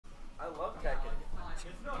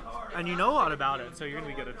And you know a lot about it, so you're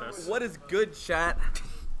going to be good at this. What is good, chat?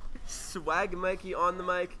 Swag Mikey on the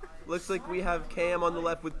mic. Looks like we have Cam on the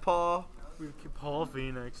left with Paul. Paul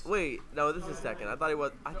Phoenix. Wait, no, this is Tekken. I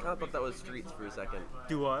kind of thought that was Streets for a second.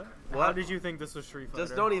 Do what? What? How did you think this was Street Fighter?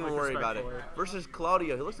 Just don't even worry about it. Versus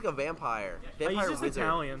Claudio. He looks like a vampire. He's just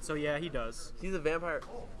Italian, so yeah, he does. He's a vampire.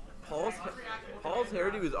 Paul's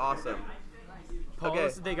hairdo is awesome.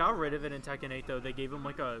 They got rid of it in Tekken 8, though. They gave him,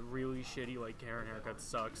 like, a really shitty, like, Karen haircut.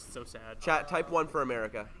 Sucks. It's so sad. Chat, type 1 for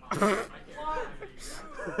America.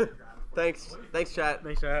 Thanks, chat.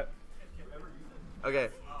 Thanks, chat. Okay,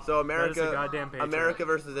 so America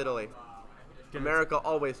versus Italy. America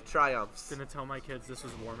always triumphs. Gonna tell my kids this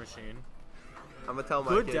was War Machine. I'm gonna tell my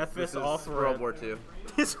Good kids Death this Fist is off World War II.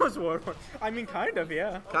 This was World War. I mean, kind of,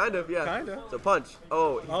 yeah. Kind of, yeah. Kind of. So punch.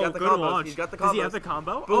 Oh, he's got the good combos. launch. He's got the combos. Does he have the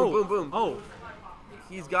combo? Boom, boom, boom. Oh.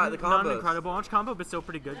 He's got the combos. Not an incredible launch combo, but still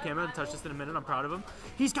pretty good. Came out and touched this in a minute. I'm proud of him.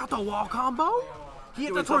 He's got the wall combo. He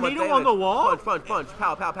hit the tornado on the wall. Punch.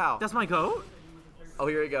 Pow, pow, pow. That's my goat. Oh,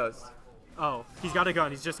 here he goes. Oh, he's got a gun.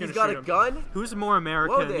 He's just gonna shoot him. He's got a gun? Who's more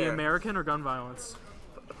American, the American or gun violence?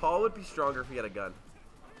 Paul would be stronger if he had a gun.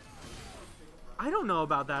 I don't know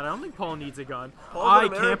about that. I don't think Paul needs a gun. I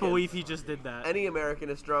can't believe he just did that. Any American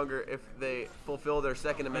is stronger if they fulfill their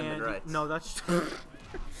Second Amendment rights. No, that's...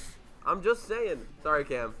 I'm just saying. Sorry,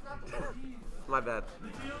 Cam. My bad.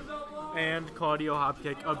 And Claudio hop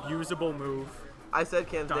kick. Abusable move. I said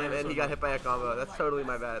Cam's name and he got hit by a combo. That's totally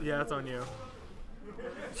my bad. Yeah, that's on you.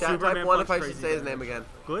 Chat, type 1 if I should say his name again.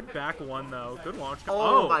 Good back one, though. Good launch.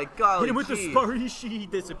 Oh my god. Hit him with the Sparry. He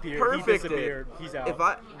disappeared. Perfect. He disappeared. He's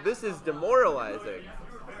out. This is demoralizing.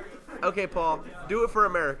 Okay, Paul. Do it for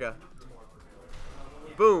America.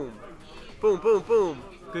 Boom. Boom, boom, boom.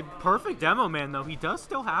 Good, perfect demo, man, though. He does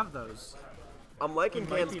still have those. I'm liking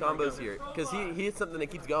Cam's combos here because he hits something that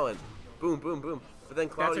keeps going. Boom, boom, boom. But then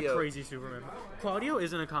Claudio... That's a crazy Superman. Claudio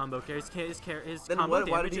isn't a combo character. His then combo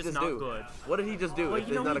damage is not good. What did he just do? Well,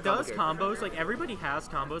 you know, he does combos. Like, everybody has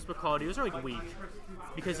combos, but Claudio's are, like, weak.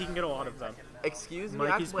 Because he can get a lot of them. Excuse me?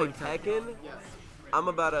 I play Tekken? I'm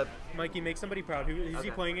about to... Mikey, make somebody proud. Who's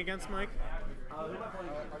he playing against, Mike?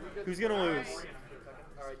 Who's going to lose?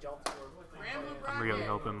 I'm really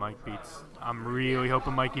hoping Mike beats. I'm really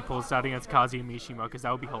hoping Mikey pulls out against Kazuya Mishima because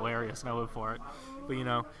that would be hilarious and I live for it. But you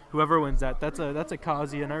know, whoever wins that's a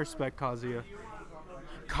Kazuya, and I respect Kazuya.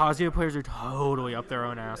 Kazuya players are totally up their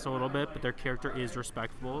own ass a little bit, but their character is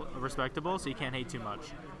respectable, so you can't hate too much.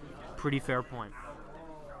 Pretty fair point.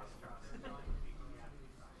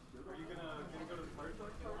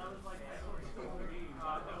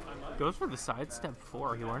 Goes for the sidestep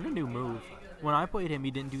 4. He learned a new move. When I played him,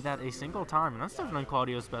 he didn't do that a single time, and that's definitely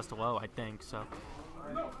Claudio's best low, I think. So,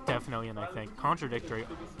 definitely, and I think contradictory.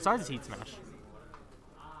 Besides his heat smash.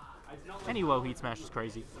 Any low heat smash is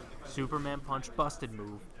crazy. Superman punch, busted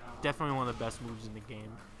move. Definitely one of the best moves in the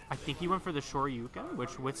game. I think he went for the Shoryuken,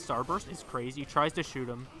 which with Starburst is crazy. Tries to shoot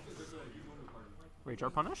him. Rage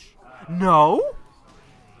Art punish? No!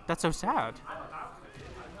 That's so sad.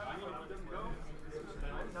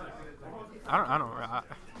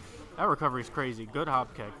 That recovery is crazy. Good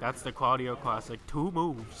hop kick. That's the Claudio classic. 2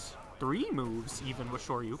 moves. 3 moves, even with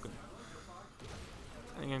Shoryuken.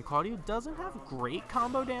 And again, Claudio doesn't have great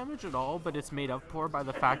combo damage at all, but it's made up for by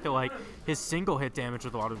the fact that, like, his single hit damage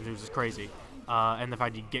with a lot of moves is crazy. And the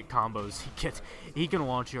fact you get combos, he can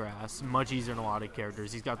launch your ass much easier than a lot of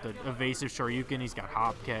characters. He's got the evasive Shoryuken. He's got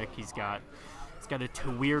hop kick. He's got a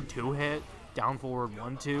weird 2-hit. Down forward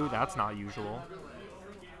 1-2. That's not usual.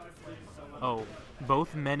 Oh,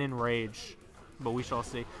 both men in rage, but we shall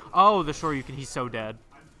see. Oh, the Shoryuken, he's so dead.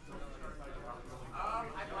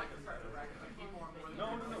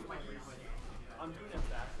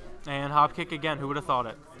 And hop kick again, who would have thought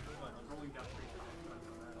it?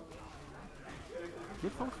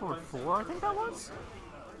 Good forward 4, I think that was?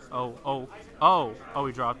 Oh,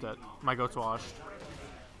 he dropped it. My goat's washed.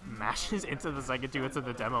 Mashes into the second 2 hits of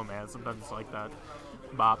the demo, man. Sometimes it's like that.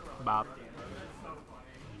 Bop, bop.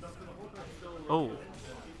 Oh,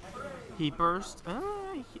 heat burst.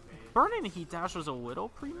 Burning a heat dash was a little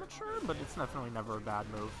premature, but it's definitely never a bad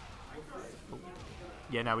move. Oh.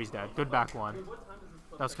 Yeah, now he's dead. Good back one.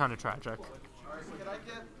 That was kind of tragic.